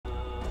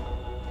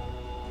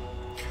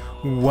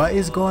What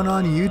is going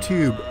on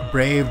YouTube?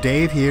 Brave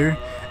Dave here,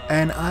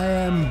 and I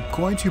am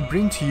going to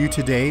bring to you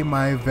today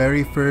my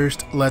very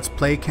first Let's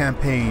Play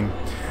campaign,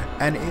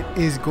 and it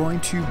is going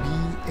to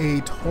be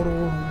a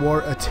Total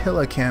War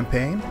Attila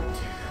campaign.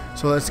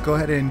 So let's go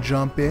ahead and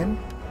jump in.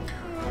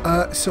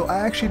 So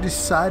I actually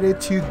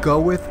decided to go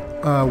with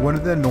one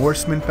of the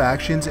Norseman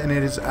factions, and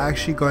it is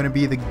actually going to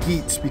be the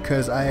Geats,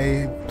 because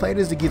I played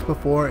as the Geats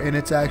before and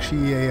it's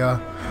actually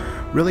a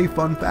really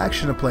fun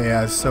faction to play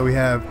as. So we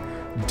have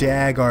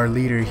Dag, our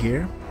leader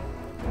here.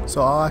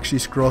 So I'll actually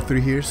scroll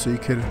through here so you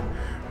could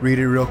read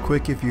it real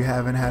quick if you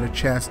haven't had a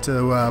chance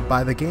to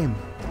buy the game.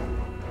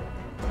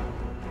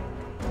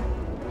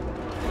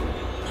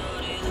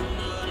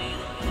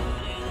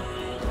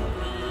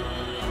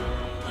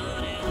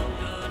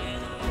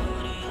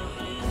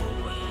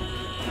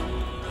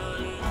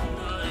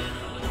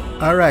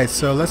 Alright,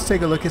 so let's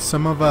take a look at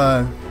some of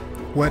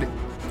what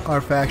our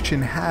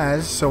faction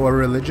has. So our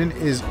religion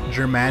is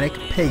Germanic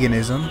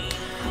paganism.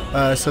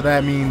 So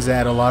that means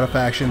that a lot of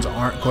factions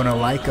aren't going to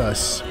like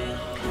us.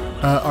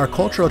 Our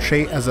cultural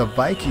trait as a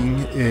Viking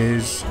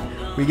is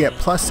we get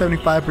plus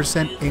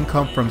 75%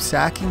 income from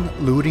sacking,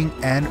 looting,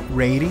 and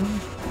raiding.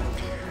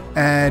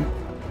 And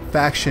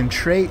faction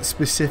trait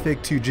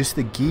specific to just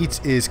the Geats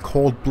is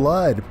cold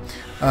blood.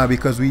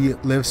 Because we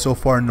live so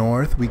far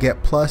north, we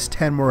get plus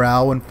 10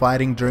 morale when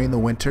fighting during the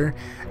winter,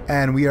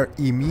 and we are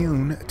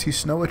immune to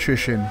snow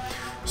attrition.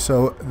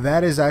 So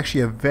that is actually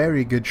a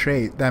very good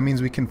trait. That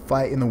means we can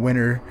fight in the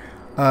winter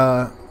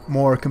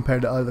more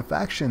compared to other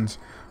factions.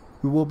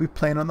 We will be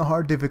playing on the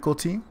hard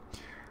difficulty,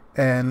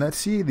 and let's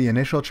see, the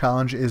initial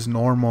challenge is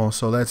normal,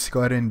 so let's go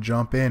ahead and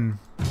jump in.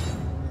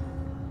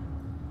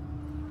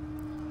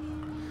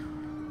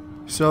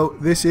 So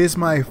this is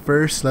my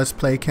first Let's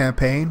Play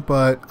campaign,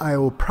 but I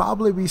will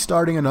probably be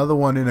starting another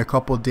one in a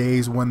couple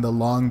days when the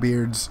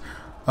Longbeards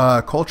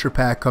culture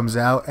pack comes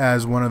out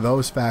as one of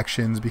those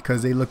factions,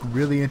 because they look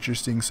really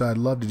interesting, so I'd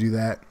love to do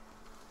that.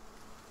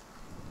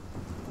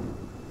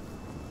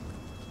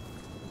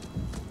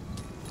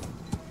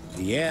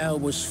 The air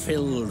was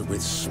filled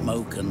with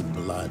smoke and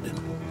blood.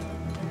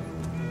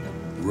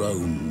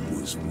 Rome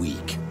was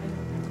weak.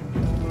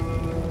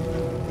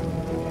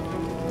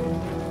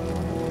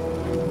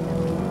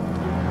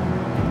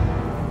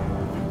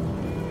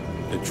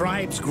 The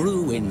tribes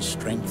grew in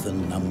strength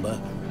and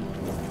number.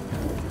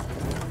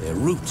 Their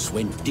roots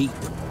went deep,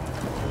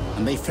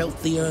 and they felt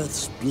the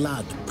earth's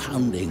blood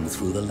pounding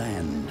through the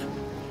land.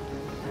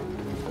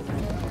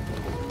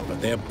 But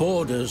their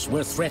borders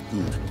were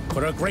threatened,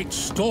 for a great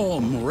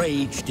storm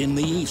raged in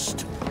the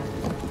east.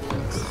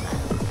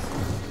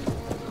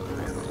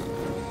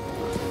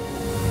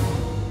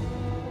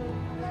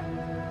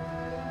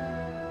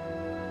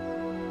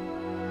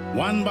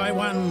 One by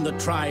one, the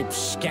tribes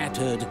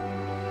scattered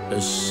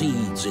as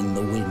seeds in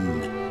the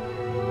wind.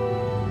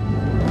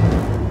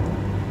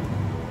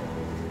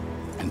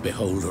 And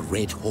behold, a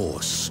red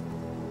horse,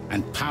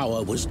 and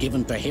power was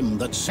given to him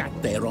that sat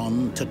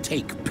thereon to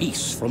take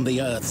peace from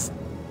the earth.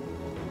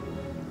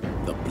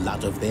 The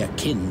blood of their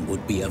kin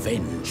would be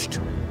avenged.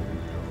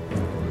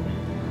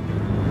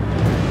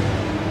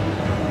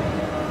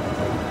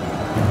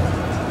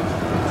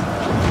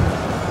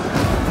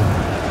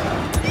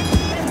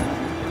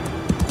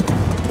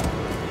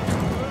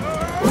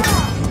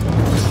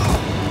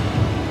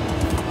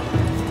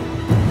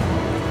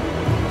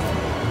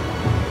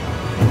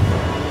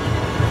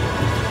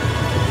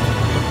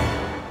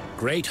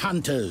 Great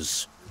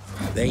hunters,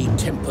 they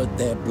tempered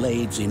their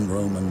blades in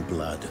Roman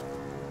blood,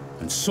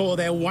 and saw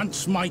their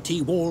once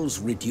mighty walls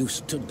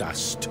reduced to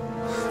dust.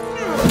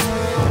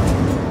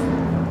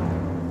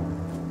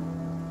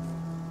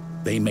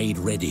 They made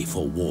ready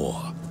for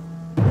war.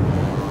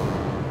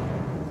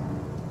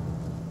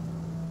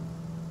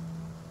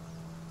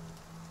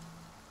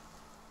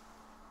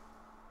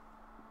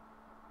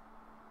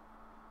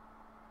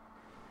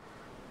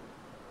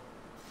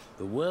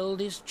 The world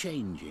is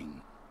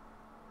changing.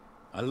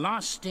 A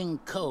lasting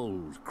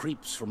cold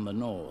creeps from the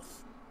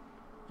north,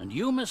 and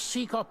you must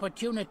seek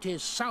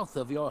opportunities south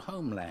of your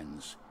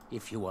homelands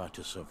if you are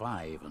to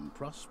survive and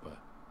prosper.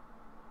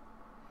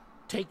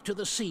 Take to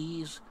the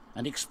seas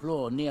and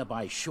explore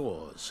nearby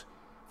shores,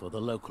 for the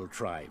local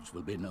tribes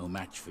will be no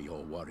match for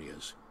your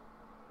warriors.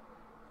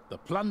 The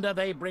plunder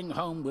they bring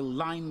home will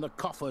line the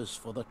coffers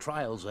for the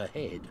trials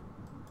ahead.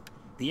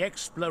 The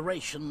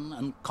exploration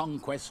and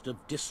conquest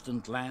of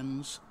distant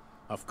lands,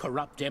 of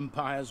corrupt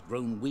empires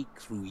grown weak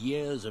through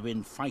years of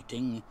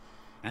infighting,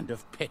 and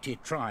of petty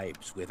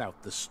tribes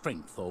without the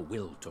strength or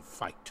will to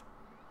fight.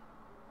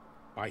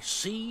 By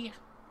sea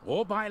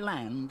or by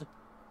land,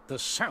 the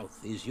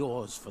South is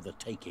yours for the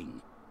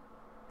taking.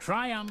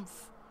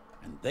 Triumph,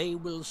 and they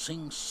will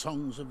sing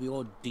songs of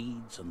your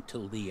deeds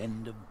until the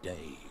end of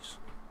days.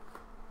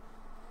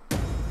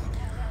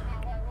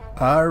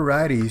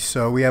 Alrighty,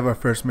 so we have our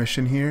first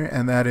mission here,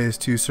 and that is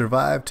to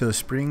survive till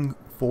spring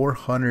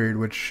 400,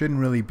 which shouldn't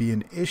really be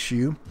an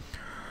issue.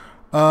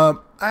 I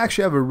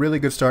actually have a really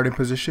good starting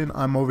position.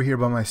 I'm over here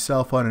by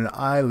myself on an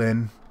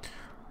island,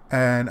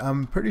 and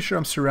I'm pretty sure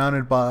I'm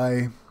surrounded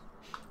by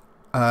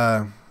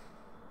uh,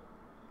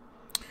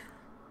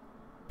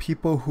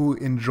 people who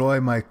enjoy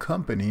my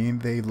company,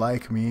 they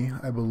like me,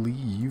 I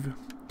believe.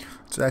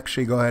 Let's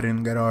actually go ahead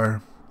and get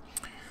our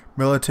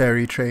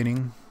military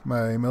training,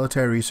 my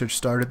military research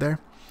started there.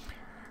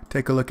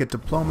 Take a look at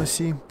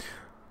diplomacy.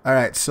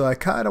 Alright, so I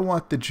kind of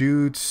want the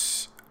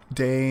Geats,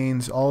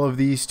 Danes, all of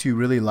these to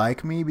really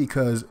like me,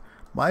 because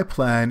my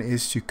plan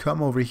is to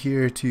come over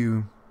here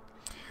to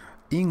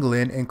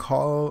England and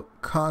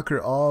conquer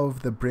all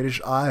of the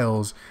British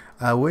Isles,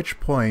 at which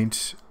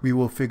point we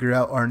will figure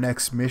out our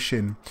next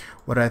mission.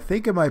 What I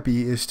think it might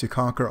be is to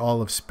conquer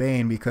all of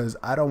Spain, because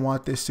I don't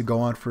want this to go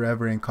on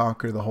forever and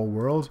conquer the whole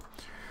world,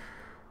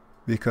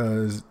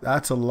 because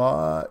that's a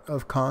lot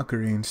of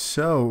conquering.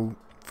 So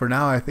for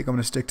now I think I'm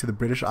going to stick to the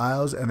British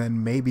Isles and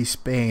then maybe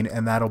Spain,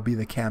 and that'll be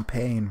the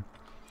campaign.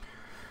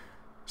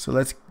 So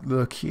let's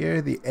look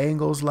here. The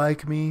Angles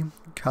like me.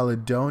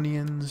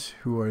 Caledonians,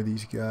 who are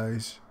these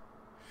guys?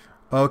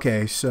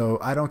 Okay, so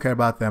I don't care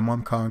about them.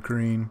 I'm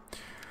conquering.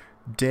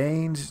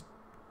 Danes,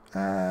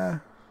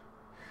 our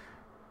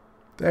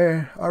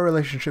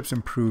relationship's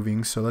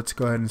improving, so let's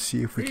go ahead and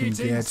see if we can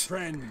get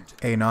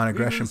a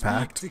non-aggression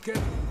pact,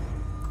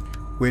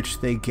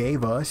 which they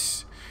gave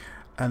us,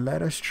 and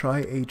let us try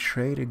a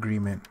trade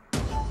agreement.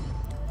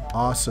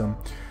 Awesome.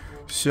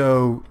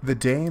 So the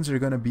Danes are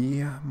going to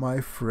be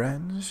my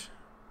friends.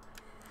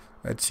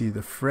 Let's see,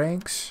 the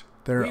Franks,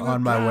 they're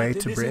on my way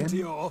to Britain. To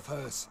your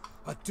offers,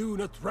 but do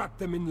not wrap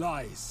them in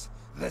lies.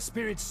 The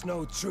spirits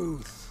know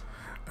truth.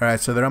 Alright,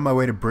 so they're on my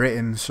way to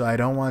Britain, so I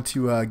don't want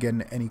to get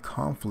in any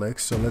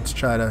conflicts. So let's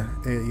try to,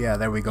 yeah,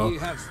 there we go. We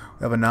have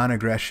a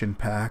non-aggression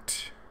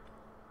pact.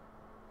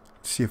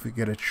 Let's see if we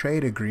get a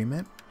trade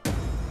agreement.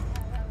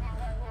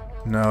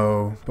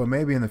 No, but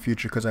maybe in the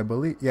future, because I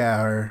believe,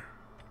 yeah, our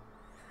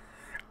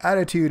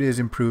attitude is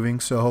improving,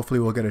 so hopefully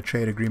we'll get a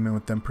trade agreement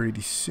with them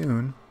pretty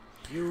soon.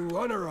 You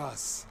honor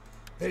us.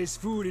 There is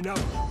food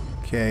enough.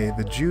 Okay,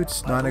 the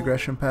Geats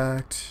non-aggression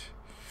pact,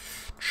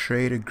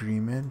 trade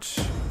agreement,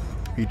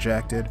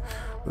 rejected.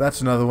 But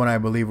that's another one I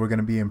believe we're going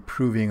to be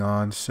improving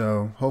on,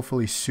 so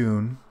hopefully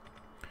soon.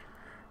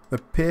 The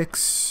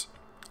Picts,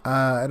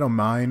 I don't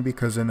mind,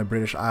 because in the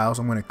British Isles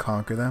I'm going to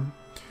conquer them.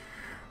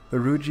 The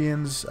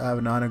Rugians have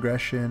a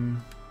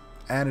non-aggression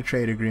and a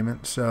trade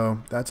agreement,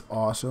 so that's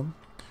awesome.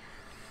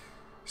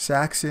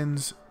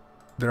 Saxons,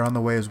 they're on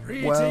the way as well.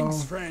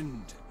 Greetings,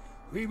 friend.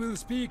 We will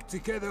speak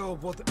together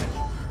of what...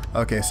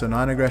 Okay, so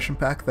non-aggression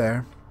pact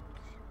there.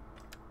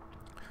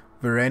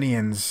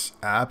 Varangians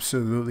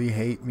absolutely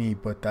hate me,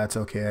 but that's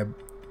okay.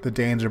 The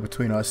Danes are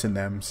between us and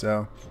them,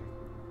 so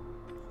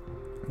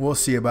we'll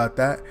see about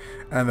that.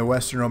 And the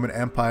Western Roman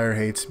Empire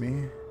hates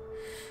me,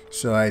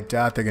 so I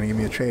doubt they're going to give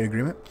me a trade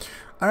agreement.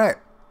 Alright,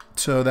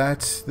 so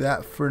that's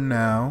that for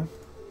now.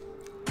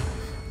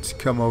 Let's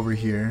come over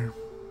here.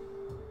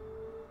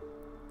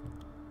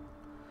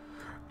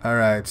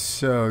 Alright,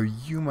 so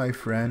you, my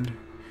friend,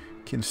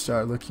 can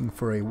start looking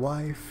for a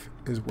wife,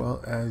 as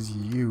well as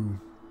you.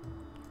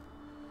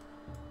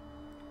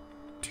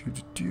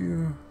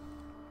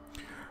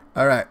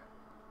 Alright,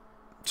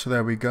 so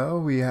there we go.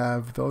 We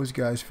have those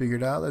guys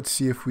figured out. Let's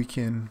see if we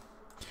can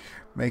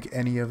make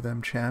any of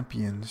them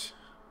champions.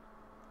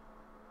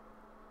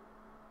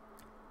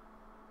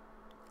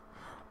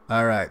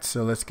 Alright,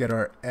 so let's get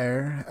our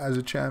heir as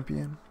a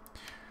champion.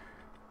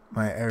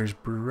 My heir's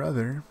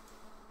brother.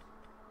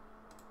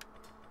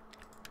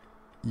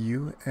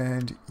 You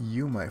and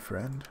you, my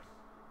friend.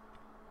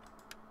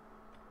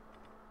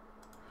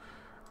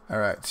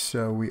 Alright,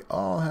 so we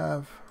all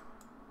have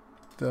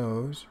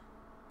those.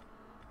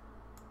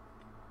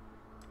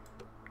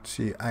 Let's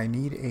see, I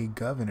need a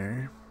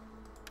governor.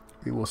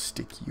 We will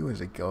stick you as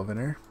a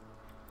governor.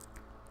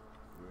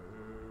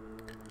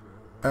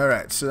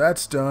 Alright, so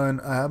that's done.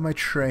 I have my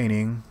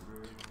training.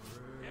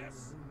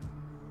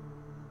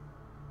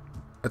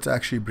 Let's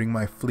actually bring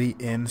my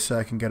fleet in so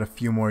I can get a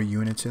few more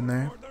units in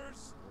there.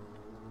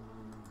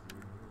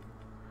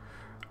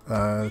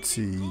 Let's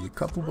see, a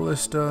couple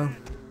ballista.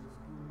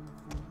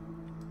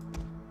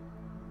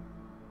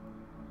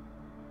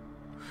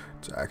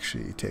 Let's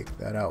actually take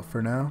that out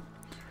for now.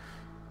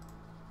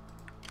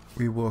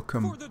 We will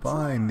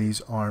combine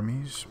these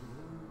armies.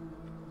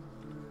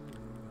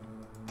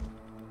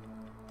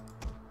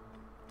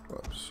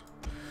 Whoops.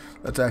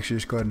 Let's actually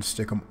just go ahead and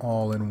stick them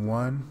all in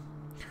one,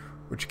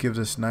 which gives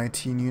us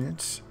 19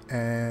 units.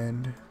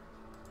 And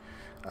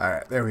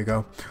alright, there we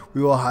go.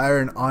 We will hire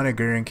an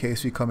onager in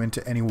case we come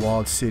into any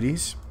walled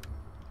cities.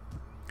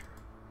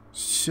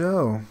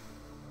 So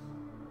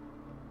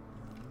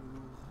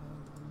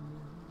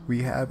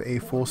we have a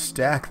full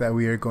stack that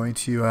we are going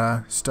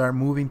to start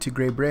moving to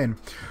Great Britain.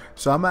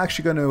 So I'm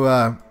actually going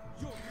to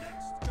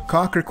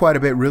conquer quite a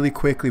bit really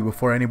quickly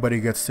before anybody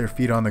gets their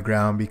feet on the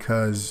ground,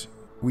 because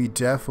we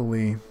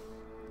definitely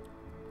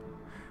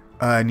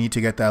need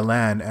to get that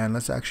land. And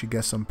let's actually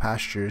get some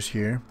pastures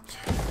here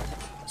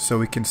so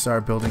we can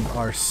start building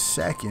our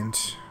second.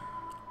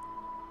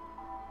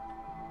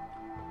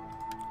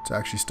 Let's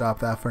actually stop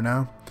that for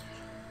now.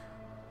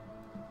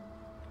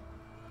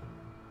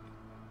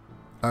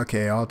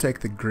 Okay, I'll take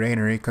the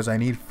granary because I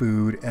need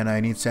food and I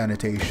need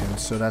sanitation.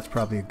 So that's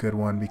probably a good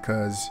one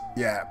because,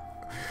 yeah.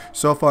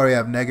 So far we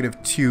have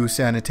 -2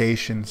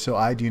 sanitation, so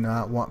I do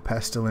not want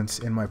pestilence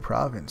in my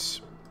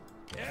province.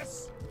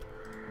 Yes.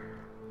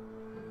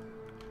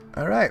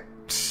 Alright,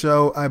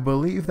 so I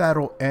believe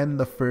that'll end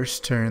the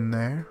first turn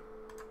there.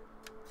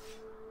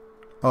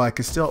 Oh, I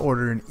can still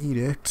order an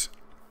edict.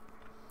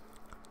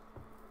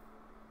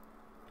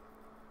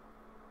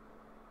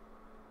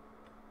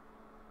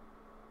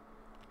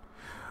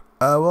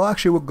 Well,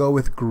 actually, we'll go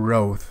with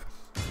growth.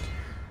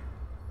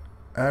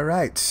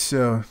 Alright,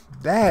 so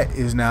that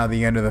is now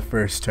the end of the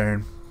first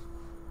turn.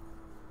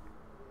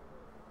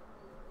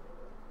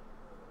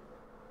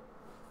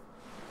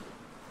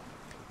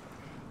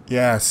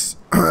 Yes,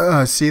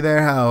 see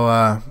there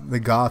how the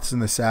Goths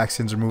and the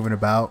Saxons are moving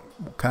about,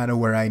 kind of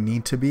where I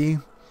need to be.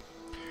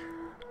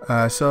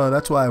 So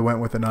that's why I went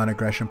with a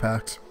non-aggression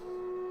pact.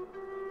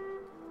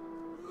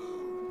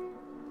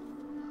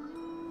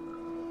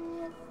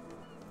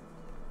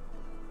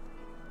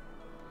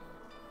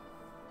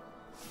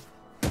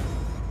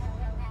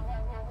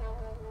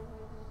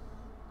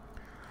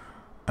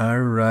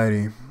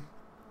 Alrighty.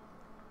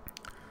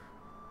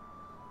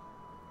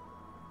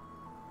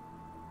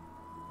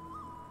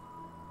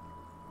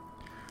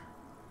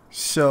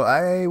 So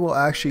I will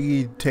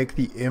actually take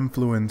the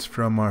influence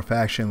from our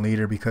faction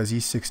leader because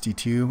he's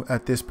 62.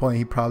 At this point,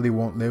 he probably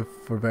won't live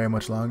for very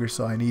much longer,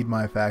 so I need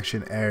my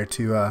faction heir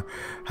to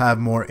have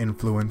more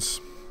influence.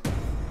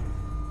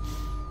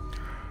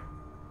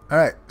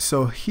 Alright,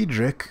 so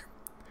Hedrick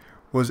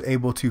was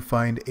able to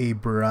find a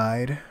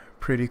bride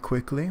pretty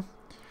quickly.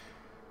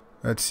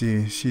 Let's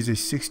see, she's a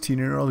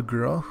 16-year-old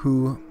girl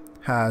who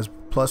has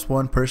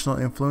 +1 personal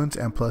influence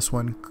and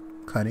 +1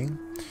 cunning.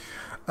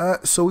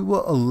 So we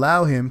will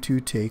allow him to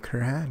take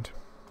her hand.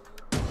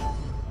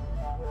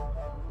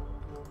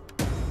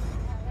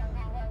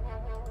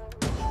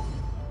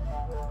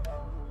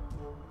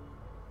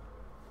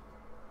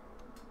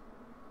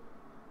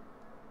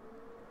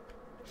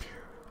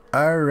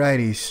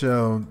 Alrighty,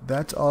 so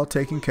that's all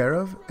taken care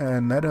of,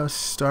 and let us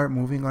start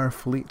moving our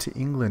fleet to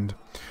England.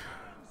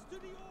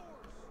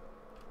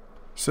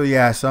 So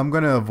yeah, so I'm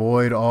going to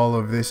avoid all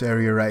of this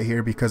area right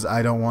here because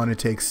I don't want to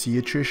take sea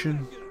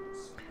attrition.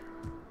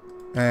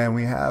 And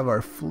we have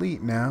our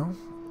fleet now,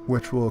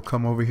 which will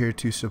come over here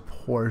to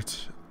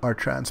support our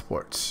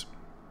transports.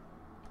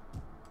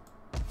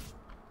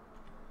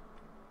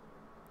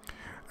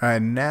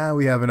 Alright, now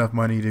we have enough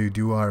money to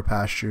do our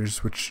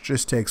pastures, which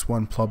just takes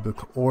 1 public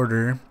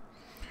order,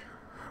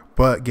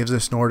 but gives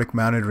us Nordic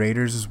mounted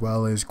raiders as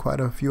well as quite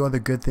a few other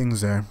good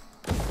things there.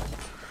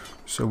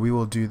 So we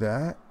will do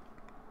that.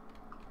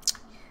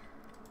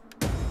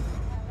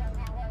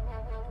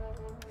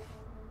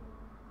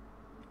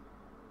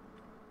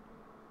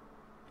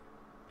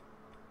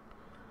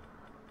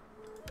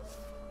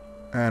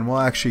 And we'll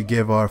actually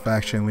give our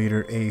faction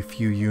leader a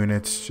few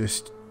units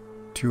just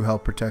to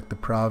help protect the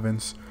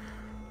province.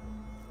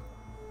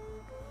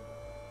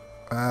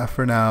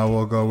 For now,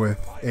 we'll go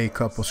with a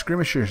couple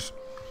skirmishers.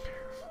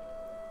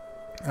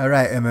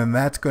 Alright, and then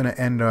that's going to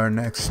end our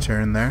next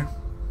turn there.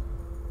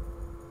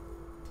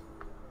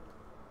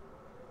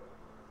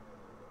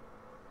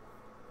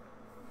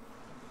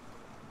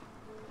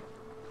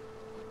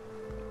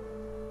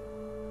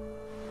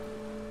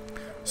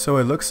 So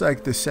it looks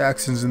like the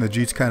Saxons and the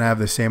Geats kind of have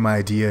the same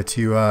idea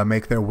to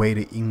make their way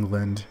to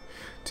England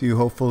to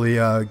hopefully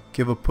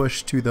give a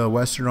push to the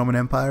Western Roman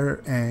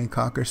Empire and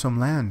conquer some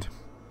land.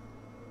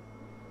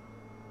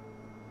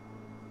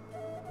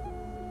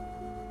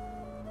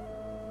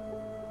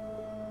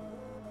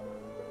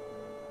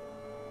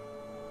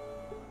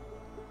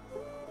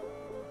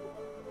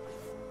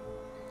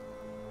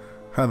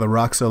 How the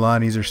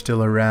Roxolanis are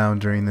still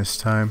around during this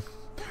time.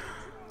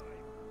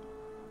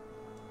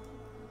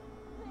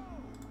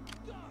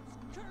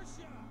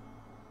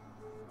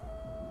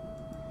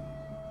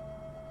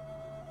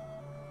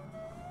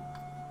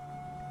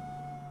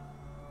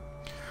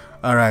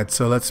 Alright,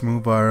 so let's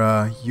move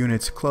our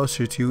units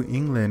closer to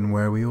England,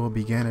 where we will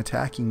begin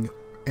attacking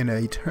in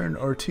a turn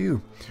or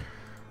two.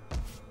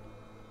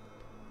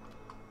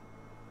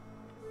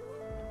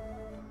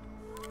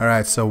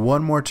 Alright, so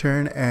one more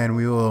turn and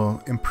we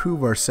will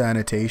improve our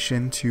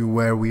sanitation to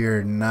where we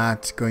are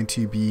not going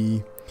to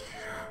be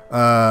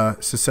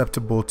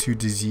susceptible to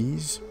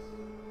disease.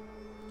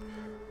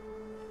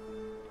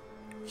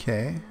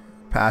 Okay,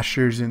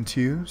 pastures in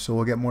 2, so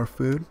we'll get more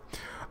food.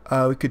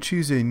 We could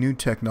choose a new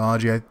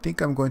technology. I think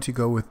I'm going to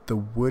go with the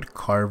wood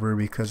carver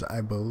because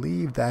I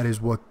believe that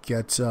is what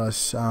gets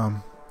us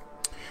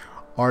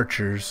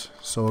archers.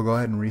 So we'll go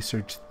ahead and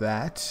research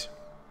that.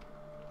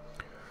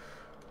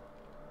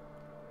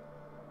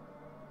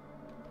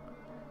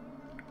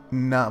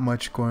 Not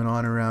much going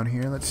on around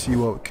here. Let's see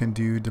what we can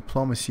do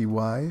diplomacy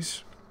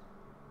wise.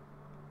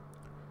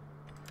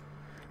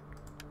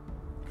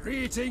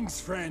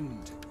 Greetings,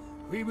 friend.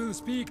 We will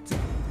speak to...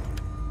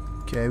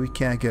 Okay, we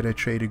can't get a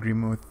trade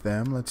agreement with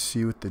them. Let's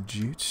see with the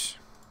Geats.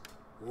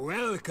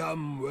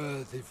 Welcome,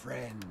 worthy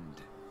friend.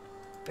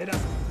 Let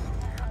us...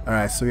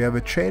 Alright, so we have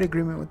a trade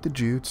agreement with the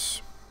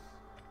Geats.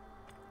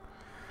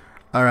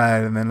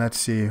 Alright, and then let's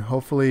see.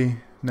 Hopefully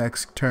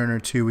next turn or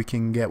two we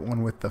can get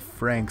one with the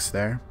Franks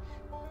there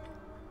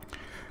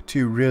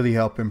to really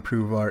help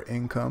improve our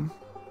income.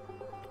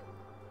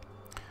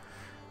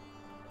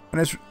 And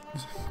it's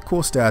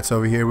cool stats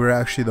over here. We're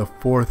actually the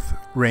 4th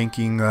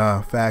ranking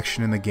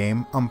faction in the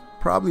game. I'm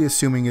probably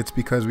assuming it's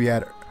because we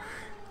had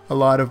a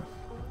lot of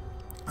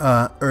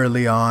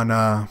early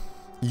on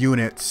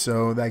units,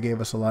 so that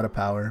gave us a lot of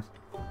power.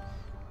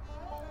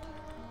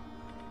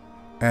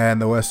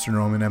 And the Western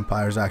Roman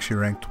Empire is actually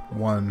ranked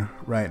 1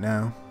 right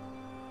now.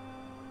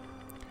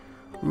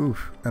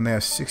 Oof, and they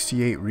have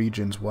 68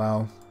 regions,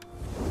 wow.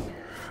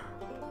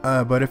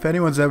 But if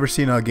anyone's ever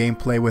seen a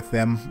gameplay with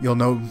them, you'll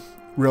know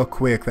real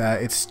quick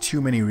that it's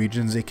too many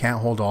regions. They can't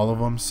hold all of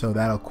them, so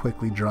that'll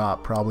quickly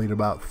drop probably to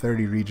about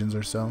 30 regions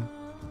or so.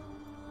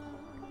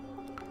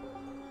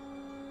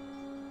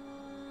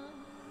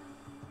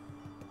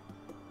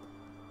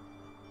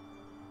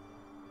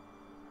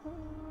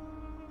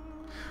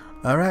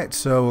 Alright,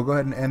 so we'll go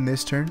ahead and end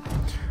this turn.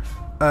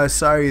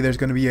 Sorry, there's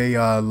going to be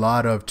a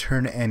lot of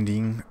turn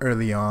ending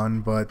early on,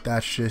 but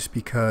that's just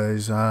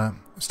because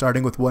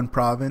starting with one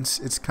province,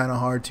 it's kind of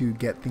hard to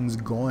get things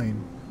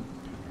going.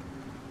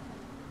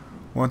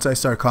 Once I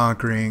start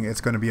conquering,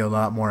 it's going to be a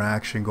lot more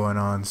action going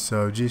on,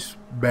 so just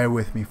bear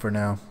with me for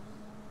now.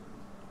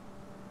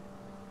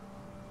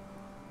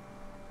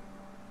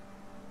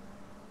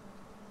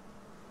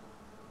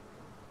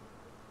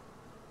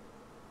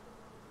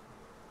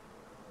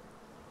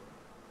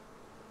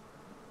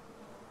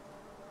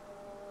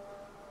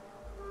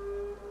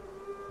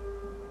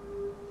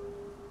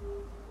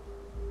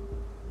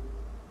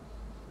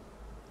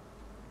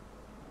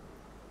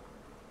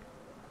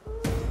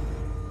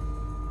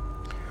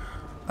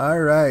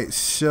 Alright,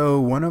 so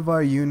one of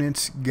our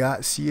units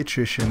got sea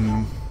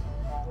attrition.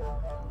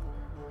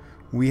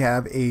 We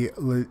have a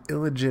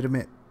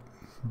illegitimate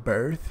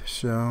birth,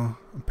 so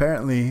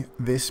apparently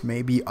this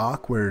may be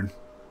awkward.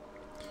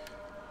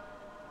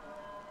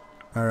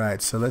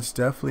 Alright, so let's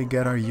definitely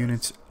get our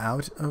units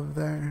out of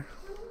there.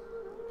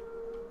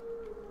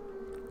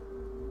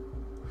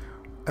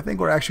 I think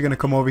we're actually going to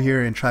come over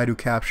here and try to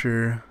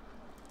capture...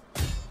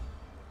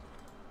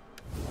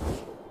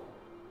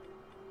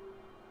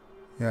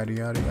 Yada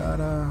yada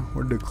yada.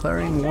 We're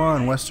declaring war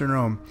on Western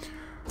Rome.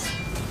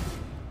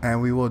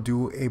 And we will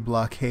do a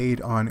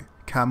blockade on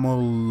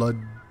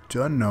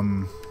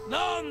Camulodunum.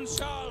 None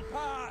shall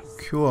pass.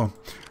 Cool.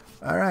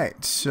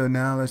 Alright, so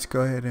now let's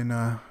go ahead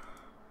and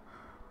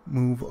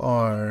move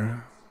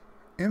our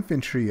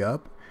infantry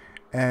up.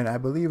 And I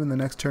believe in the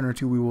next turn or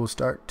two we will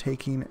start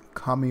taking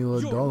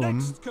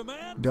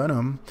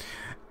Camulodunum.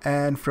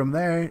 And from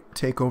there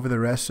take over the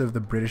rest of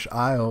the British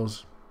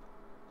Isles.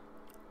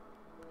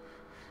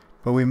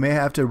 But we may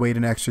have to wait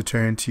an extra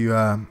turn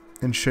to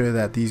ensure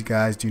that these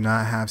guys do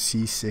not have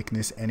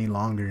seasickness any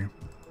longer.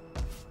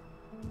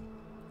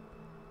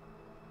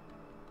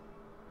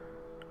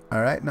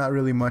 Alright, not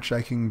really much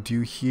I can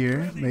do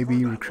here.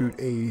 Maybe recruit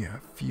a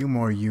few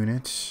more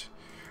units.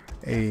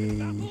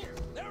 A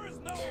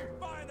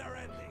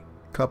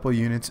couple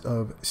units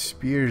of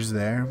spears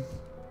there.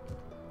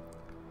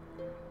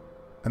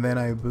 And then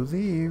I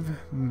believe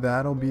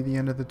that'll be the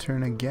end of the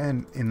turn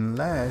again,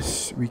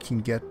 unless we can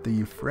get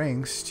the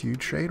Franks to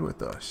trade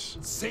with us.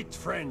 Sit,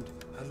 friend,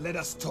 and let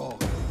us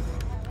talk.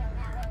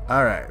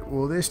 Alright,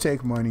 will this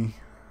take money?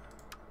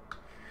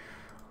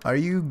 Are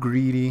you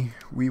greedy?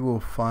 We will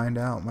find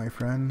out, my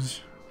friends.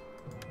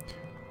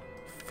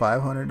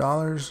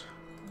 $500?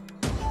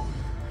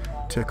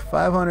 Took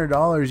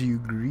 $500, you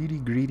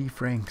greedy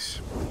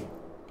Franks.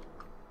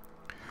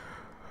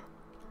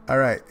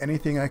 Alright,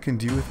 anything I can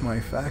do with my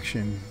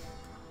faction?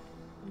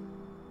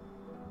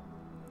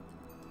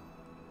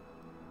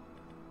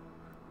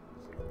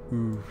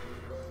 Ooh.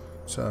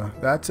 So,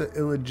 that's an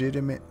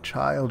illegitimate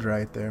child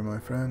right there, my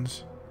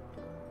friends.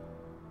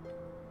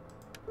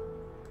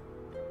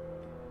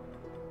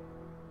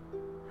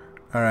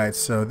 Alright,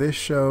 so this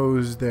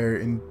shows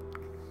their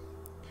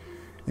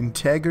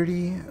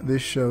integrity.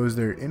 This shows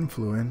their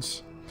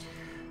influence.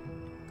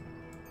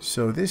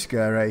 So this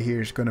guy right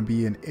here is going to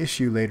be an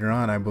issue later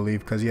on, I believe,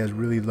 because he has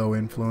really low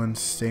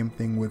influence. Same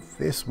thing with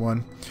this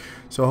one.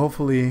 So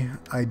hopefully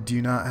I do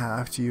not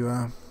have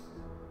to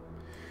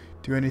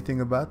do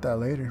anything about that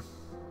later.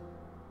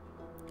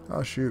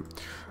 Oh shoot,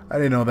 I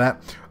didn't know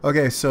that.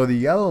 Okay, so the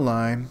yellow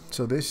line,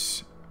 so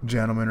this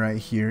gentleman right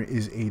here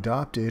is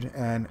adopted,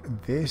 and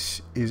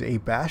this is a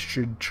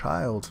bastard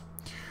child.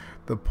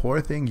 The poor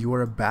thing, you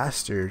are a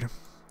bastard.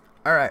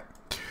 Alright,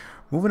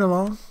 moving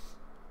along.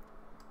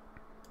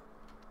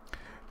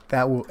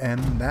 That will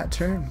end that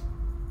turn.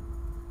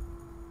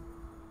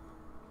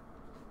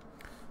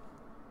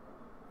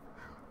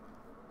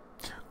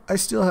 I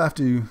still have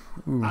to.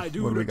 Ooh, I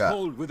do what do we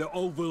got? with the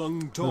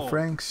overlong talk, The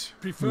Franks.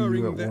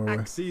 preferring the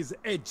axe's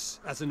edge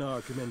as an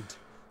argument.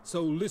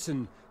 So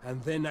listen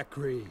and then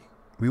agree.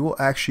 We will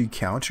actually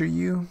counter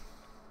you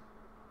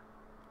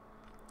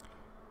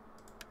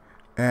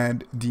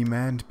and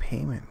demand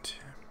payment.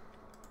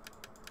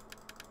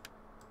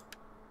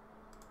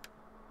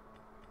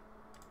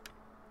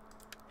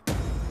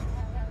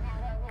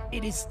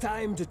 It is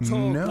time to talk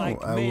No,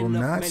 like I men will of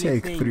not many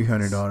take things.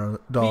 $300. We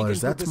can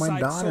That's put my aside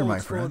daughter, my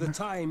salt for the friend.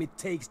 time it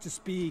takes to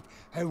speak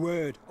a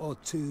word or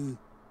two.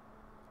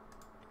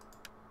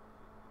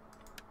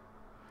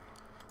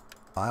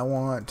 I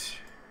want...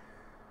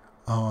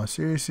 Oh,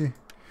 seriously?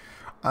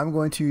 I'm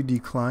going to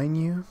decline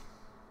you.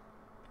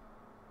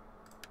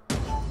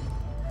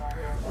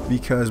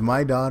 Because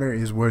my daughter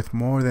is worth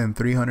more than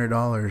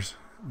 $300.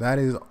 That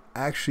is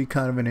actually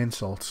kind of an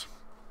insult.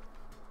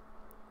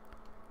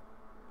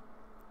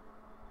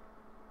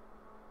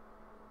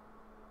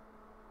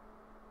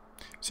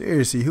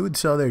 Seriously, who would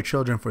sell their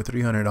children for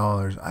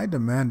 $300? I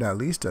demand at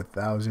least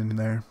 $1,000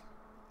 there.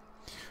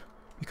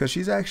 Because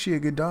she's actually a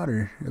good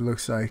daughter, it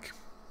looks like.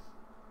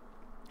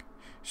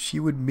 She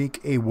would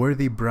make a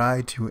worthy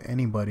bride to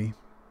anybody.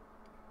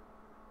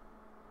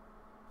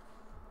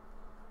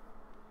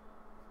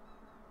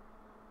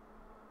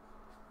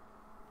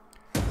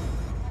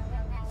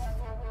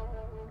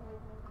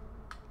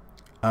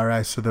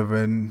 Alright, so the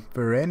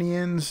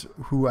Varenians,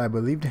 who I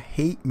believe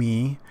hate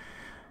me,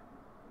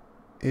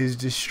 is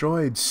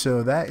destroyed.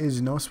 So that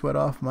is no sweat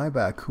off my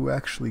back. Who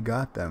actually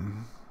got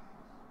them?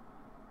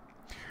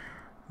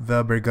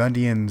 The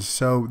Burgundians.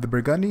 So the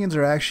Burgundians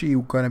are actually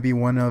going to be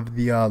one of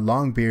the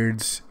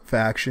Longbeards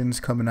factions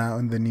coming out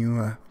in the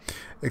new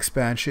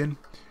expansion,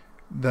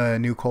 the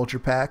new culture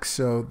pack.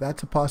 So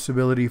that's a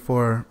possibility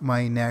for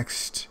my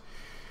next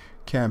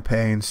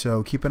campaign.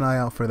 So keep an eye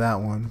out for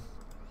that one.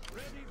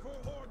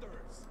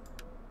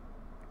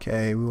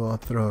 Okay, we will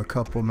throw a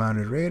couple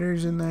mounted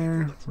raiders in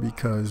there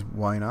because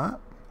why not?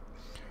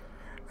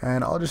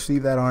 And I'll just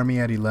leave that army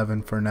at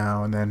 11 for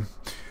now, and then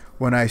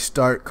when I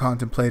start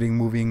contemplating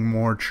moving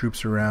more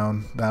troops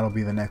around, that'll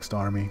be the next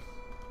army.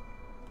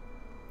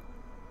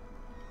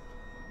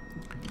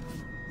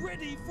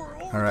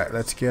 Alright,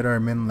 let's get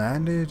our men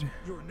landed.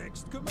 Your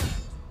next command.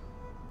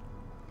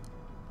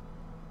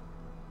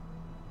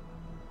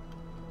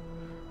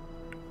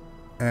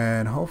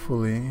 And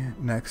hopefully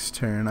next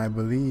turn, I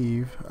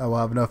believe I will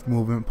have enough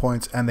movement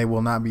points and they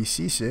will not be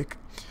seasick,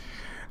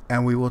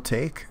 and we will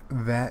take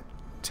that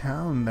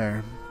town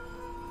there.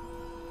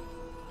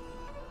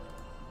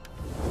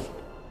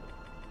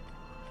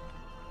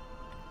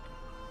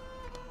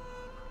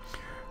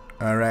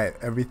 Alright,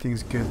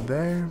 everything's good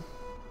there.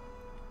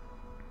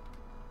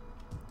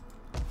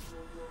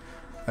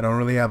 I don't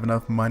really have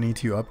enough money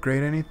to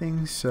upgrade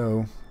anything,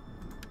 so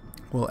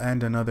we'll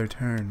end another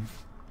turn.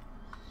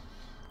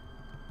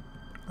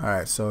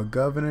 Alright, so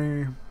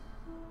governor.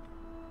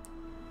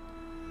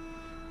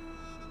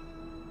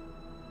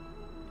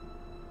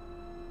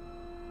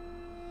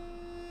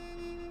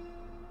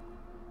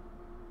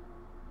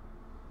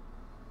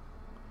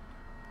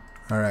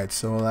 Alright,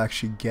 so we'll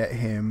actually get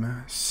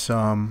him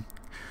some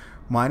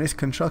minus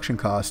construction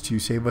costs to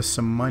save us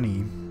some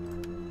money.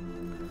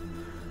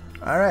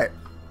 Alright,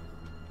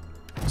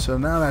 so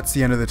now that's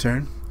the end of the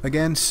turn.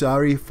 Again,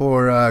 sorry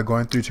for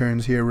going through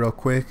turns here real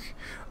quick.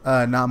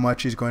 Not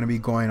much is going to be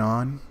going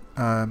on,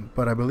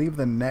 but I believe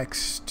the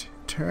next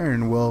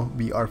turn will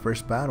be our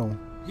first battle.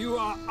 You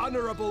are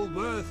honorable,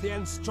 worthy,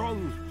 and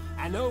strong,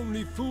 and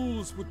only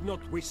fools would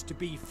not wish to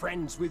be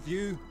friends with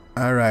you.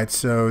 Alright,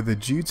 so the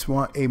Geats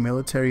want a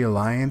military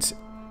alliance,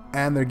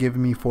 and they're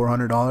giving me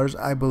 $400.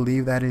 I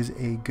believe that is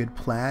a good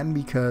plan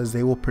because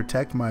they will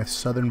protect my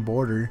southern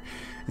border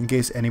in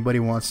case anybody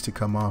wants to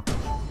come up.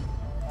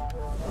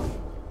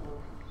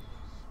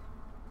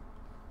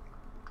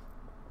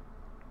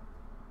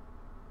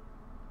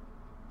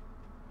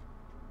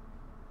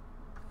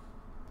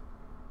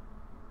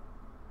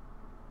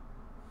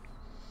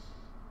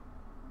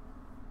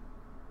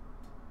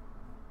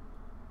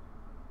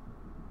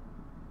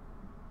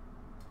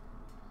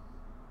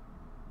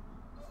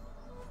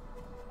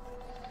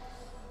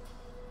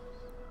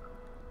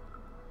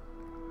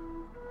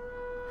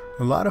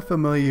 A lot of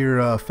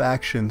familiar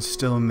factions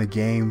still in the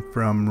game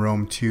from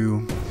Rome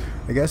 2.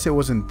 I guess it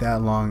wasn't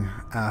that long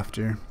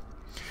after.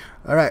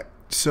 Alright,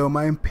 so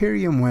my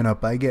Imperium went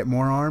up. I get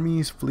more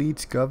armies,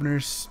 fleets,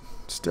 governors,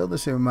 still the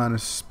same amount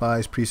of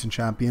spies, priests, and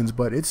champions,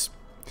 but it's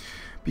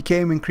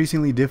became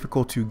increasingly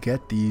difficult to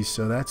get these,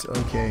 so that's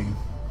okay.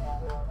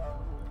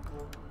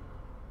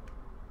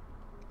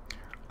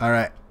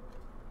 Alright,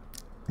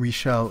 we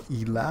shall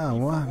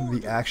allow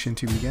the action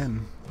to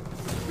begin.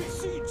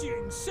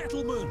 Besieging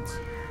settlement.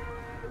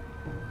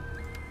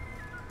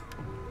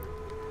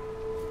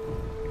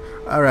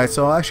 Alright,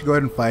 so I'll actually go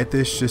ahead and fight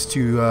this just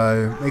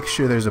to make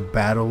sure there's a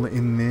battle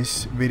in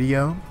this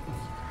video.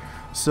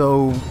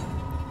 So,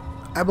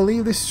 I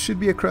believe this should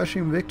be a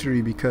crushing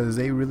victory because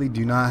they really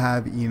do not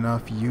have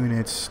enough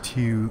units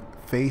to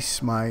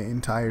face my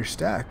entire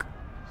stack.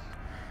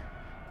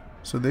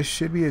 So this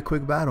should be a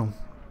quick battle.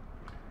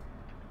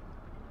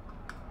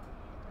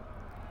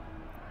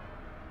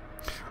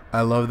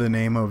 I love the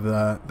name of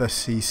the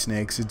sea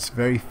snakes. It's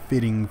very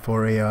fitting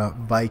for a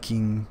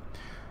Viking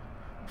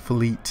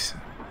fleet.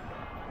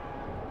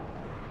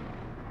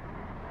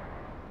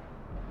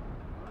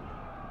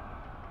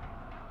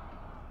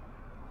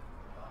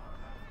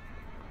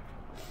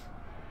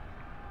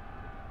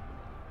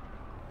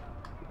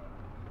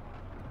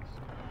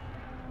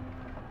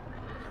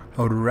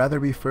 I would rather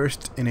be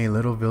first in a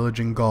little village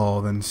in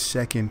Gaul than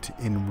second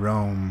in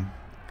Rome.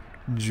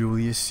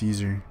 Julius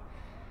Caesar.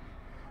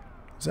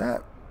 Is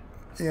that...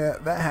 Yeah,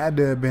 that had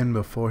to have been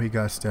before he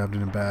got stabbed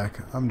in the back.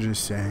 I'm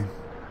just saying.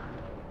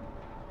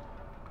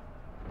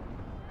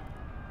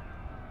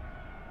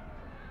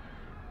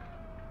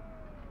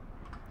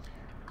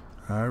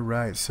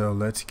 Alright, so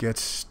let's get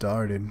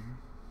started.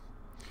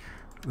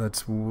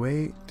 Let's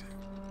wait.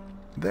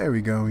 There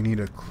we go, we need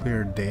a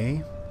clear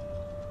day.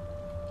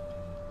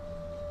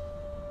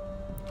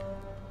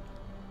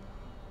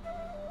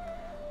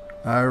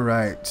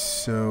 Alright,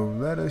 so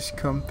let us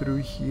come through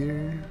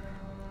here.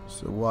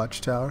 So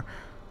watchtower.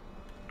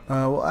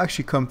 We'll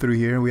actually come through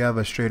here. We have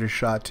a straighter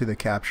shot to the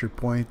capture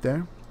point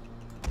there.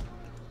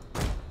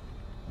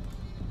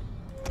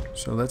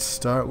 So let's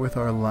start with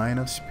our line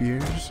of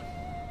spears,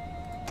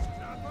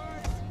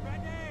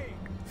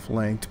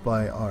 flanked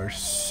by our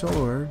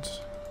swords.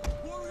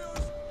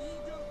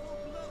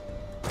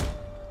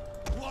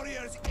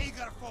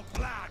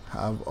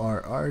 Have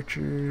our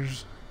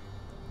archers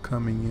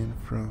coming in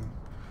from...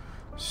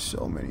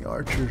 So many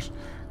archers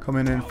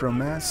coming in from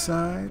that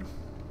side.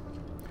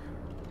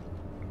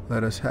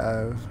 Let us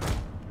have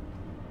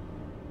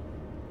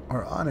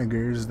our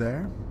onagers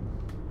there.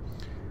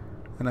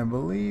 And I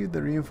believe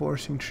the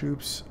reinforcing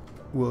troops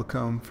will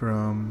come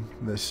from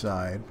this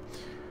side.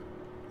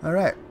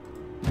 Alright.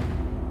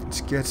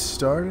 Let's get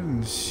started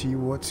and see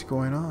what's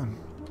going on.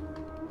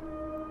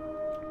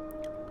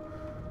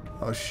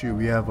 Oh shoot,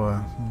 we have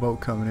a boat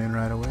coming in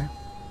right away.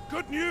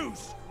 Good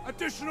news!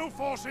 Additional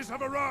forces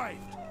have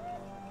arrived!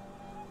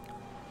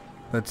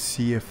 Let's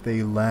see if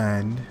they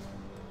land.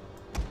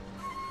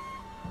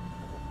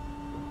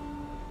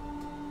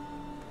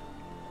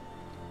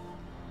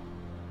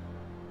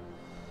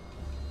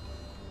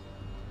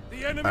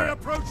 The enemy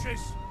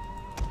approaches!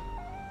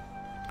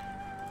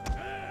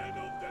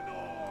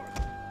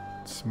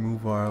 Let's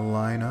move our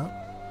line up.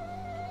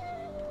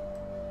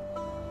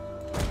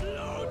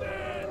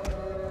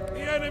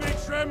 The enemy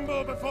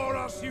tremble before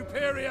our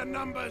superior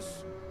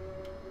numbers!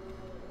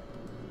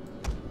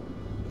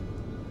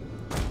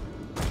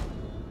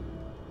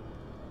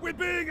 We're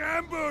being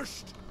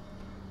ambushed!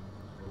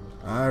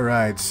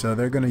 Alright, so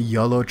they're gonna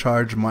YOLO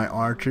charge my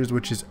archers,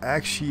 which is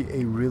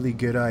actually a really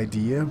good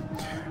idea.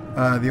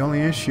 The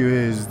only issue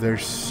is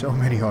there's so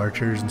many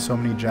archers and so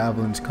many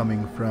javelins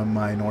coming from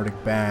my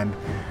Nordic band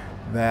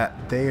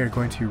that they are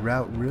going to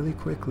rout really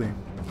quickly.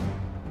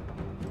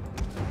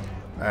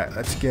 Alright,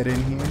 let's get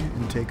in here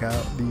and take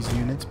out these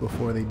units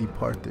before they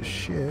depart the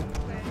ship.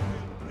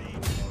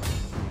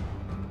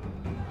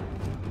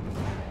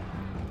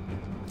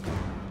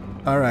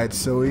 Alright,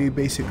 so we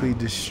basically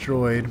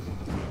destroyed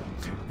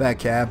that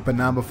cap, but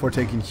not before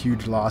taking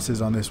huge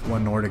losses on this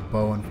one Nordic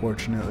bow,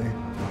 unfortunately.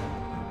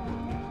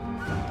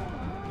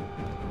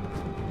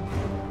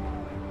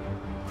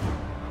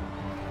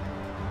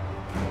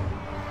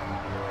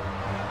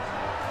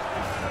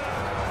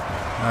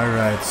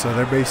 Alright, so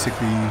they're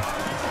basically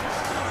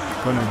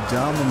going to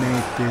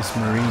dominate this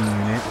marine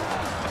unit.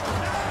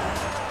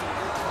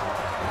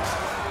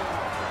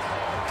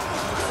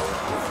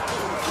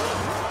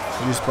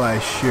 Just by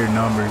sheer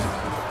numbers.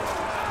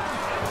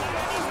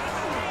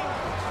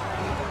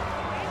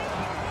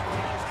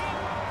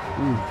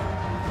 Ooh.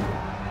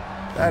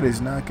 That is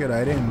not good.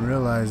 I didn't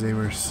realize they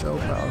were so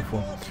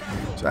powerful.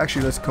 So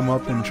actually, let's come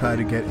up and try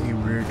to get a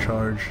rear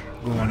charge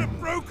going.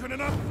 Broken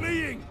and I'm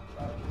fleeing.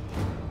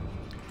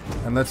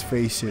 And let's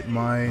face it,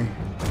 my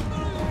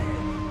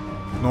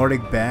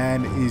Nordic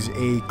band is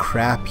a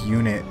crap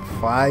unit.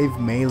 5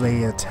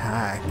 melee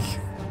attack,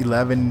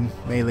 11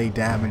 melee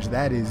damage.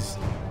 That is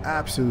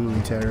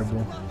absolutely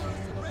terrible.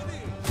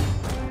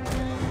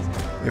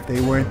 If they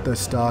weren't the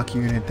stock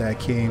unit that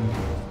came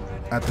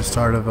at the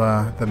start of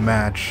the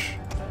match,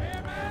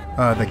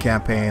 the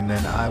campaign,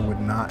 then I would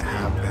not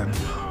have them.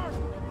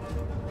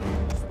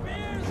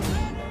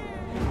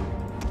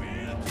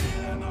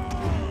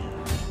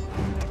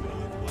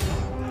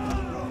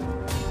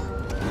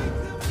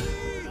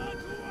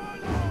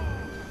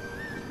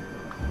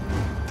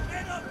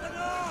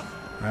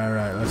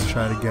 Alright, let's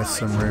try to get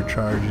some rear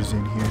charges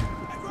in here.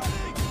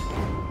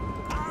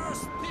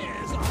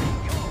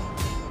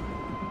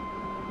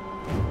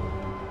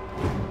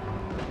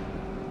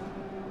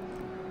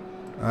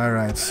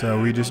 Alright,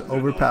 so we just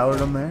overpowered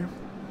them there.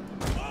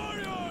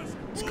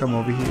 Let's come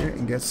over here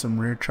and get some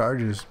rear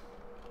charges.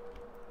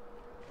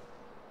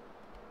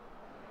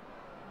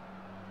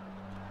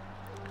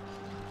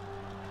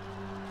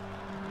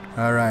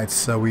 Alright,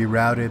 so we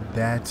routed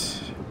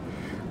that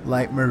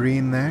light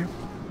marine there.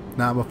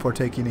 Not before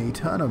taking a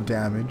ton of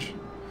damage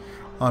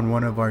on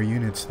one of our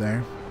units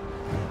there.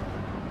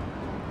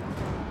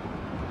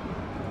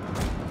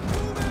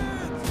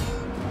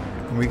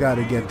 And we got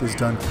to get this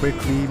done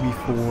quickly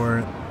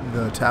before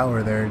the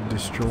tower there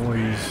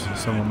destroys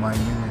some of my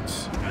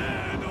units.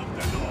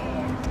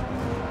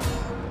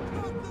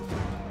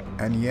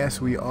 And yes,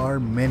 we are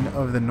men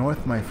of the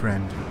north, my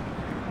friend.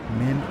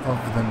 Men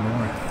of the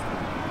north.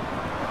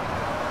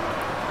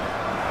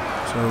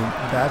 So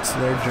that's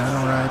their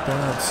general right there.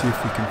 Let's see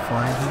if we can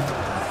find him.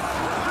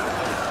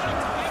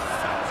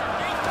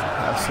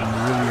 Have some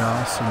really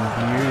awesome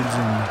beards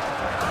and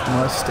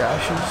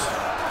mustaches.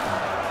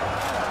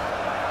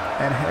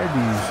 And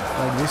hairdos.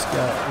 Like this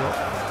guy. Well,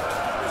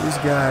 this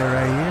guy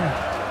right here.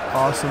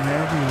 Awesome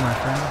hairdo, my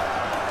friend.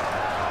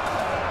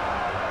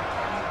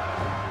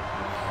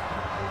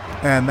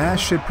 And that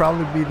should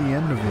probably be the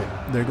end of it.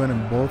 They're going to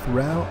both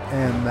rout,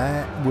 and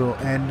that will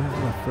end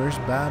the first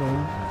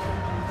battle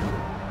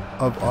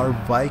of our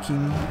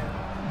Viking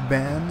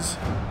bands.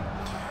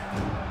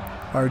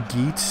 Our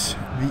Geats,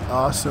 the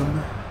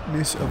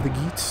awesomeness of the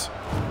Geats,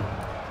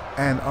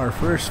 and our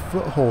first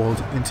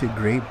foothold into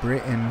Great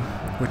Britain,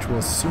 which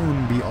will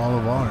soon be all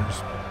of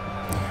ours.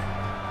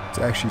 Let's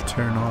actually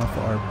turn off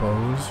our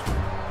bows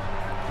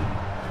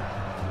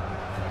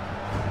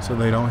so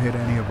they don't hit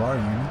any of our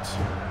units.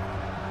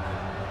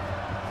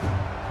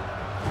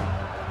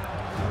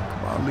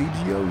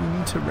 Legio, you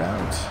need to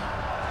rout.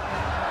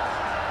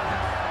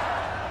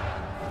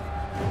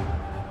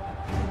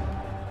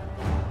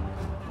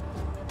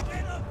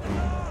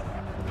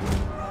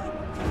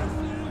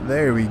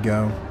 There we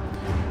go.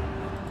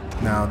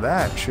 Now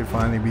that should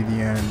finally be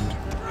the end.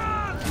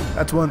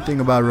 That's one thing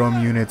about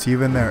Rome units.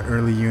 Even their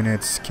early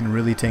units can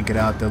really tank it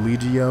out. The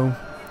Legio,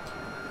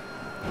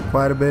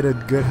 quite a bit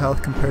of good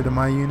health compared to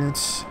my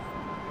units.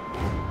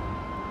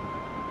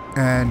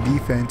 And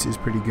defense is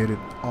pretty good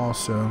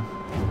also.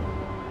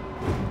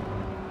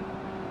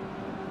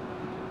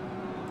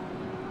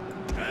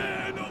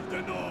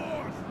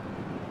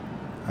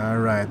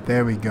 Alright,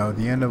 there we go.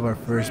 The end of our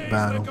first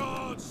battle.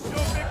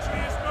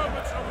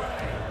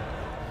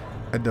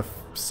 A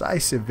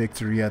decisive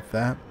victory at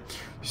that.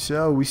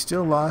 So we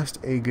still lost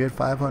a good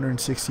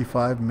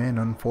 565 men,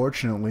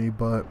 unfortunately,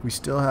 but we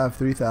still have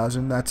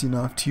 3,000. That's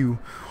enough to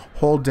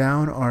hold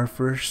down our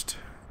first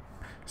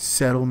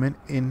settlement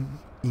in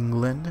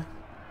England.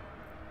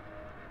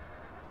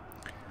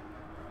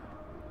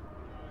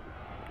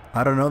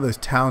 I don't know those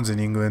towns in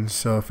England,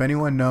 so if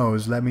anyone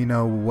knows, let me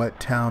know what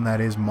town that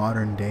is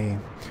modern day.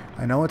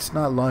 I know it's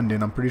not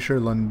London. I'm pretty sure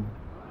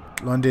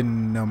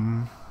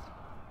London,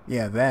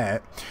 yeah,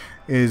 that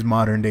is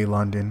modern day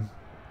London.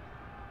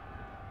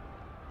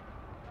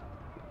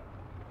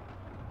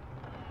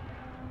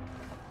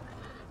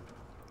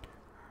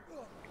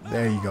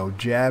 There you go,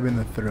 jab in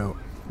the throat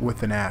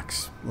with an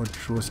axe,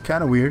 which was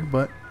kind of weird,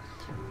 but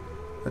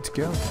let's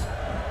go.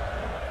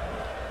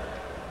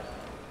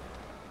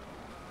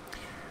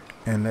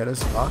 And let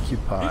us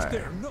occupy. Is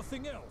there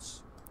nothing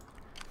else?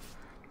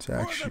 It's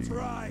actually,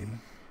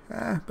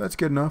 that's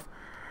good enough.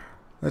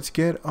 Let's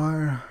get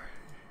our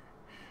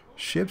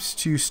ships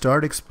to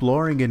start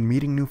exploring and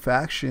meeting new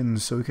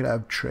factions so we could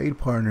have trade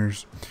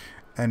partners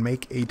and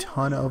make a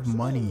ton of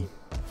money.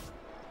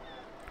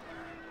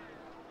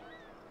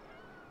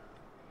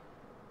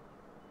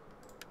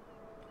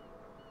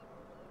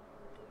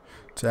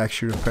 To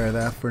actually repair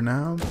that for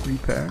now.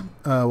 Repair.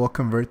 We'll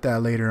convert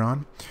that later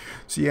on.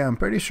 So yeah, I'm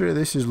pretty sure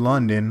this is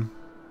London.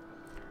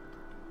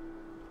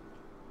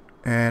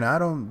 And I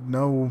don't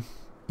know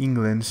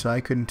England, so I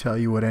couldn't tell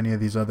you what any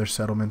of these other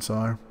settlements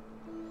are.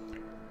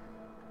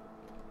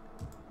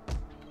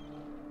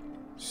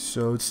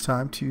 So it's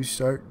time to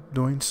start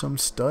doing some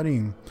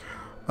studying.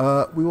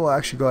 We will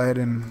actually go ahead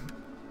and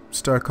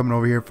start coming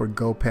over here for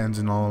go pens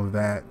and all of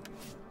that.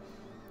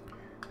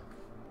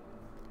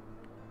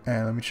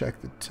 And let me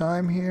check the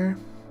time here.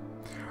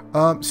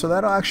 So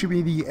that'll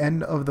actually be the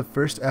end of the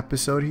first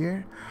episode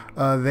here.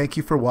 Thank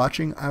you for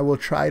watching. I will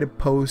try to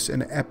post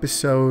an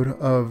episode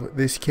of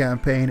this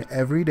campaign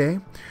every day,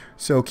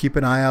 so keep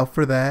an eye out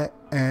for that,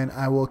 and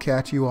I will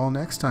catch you all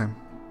next time.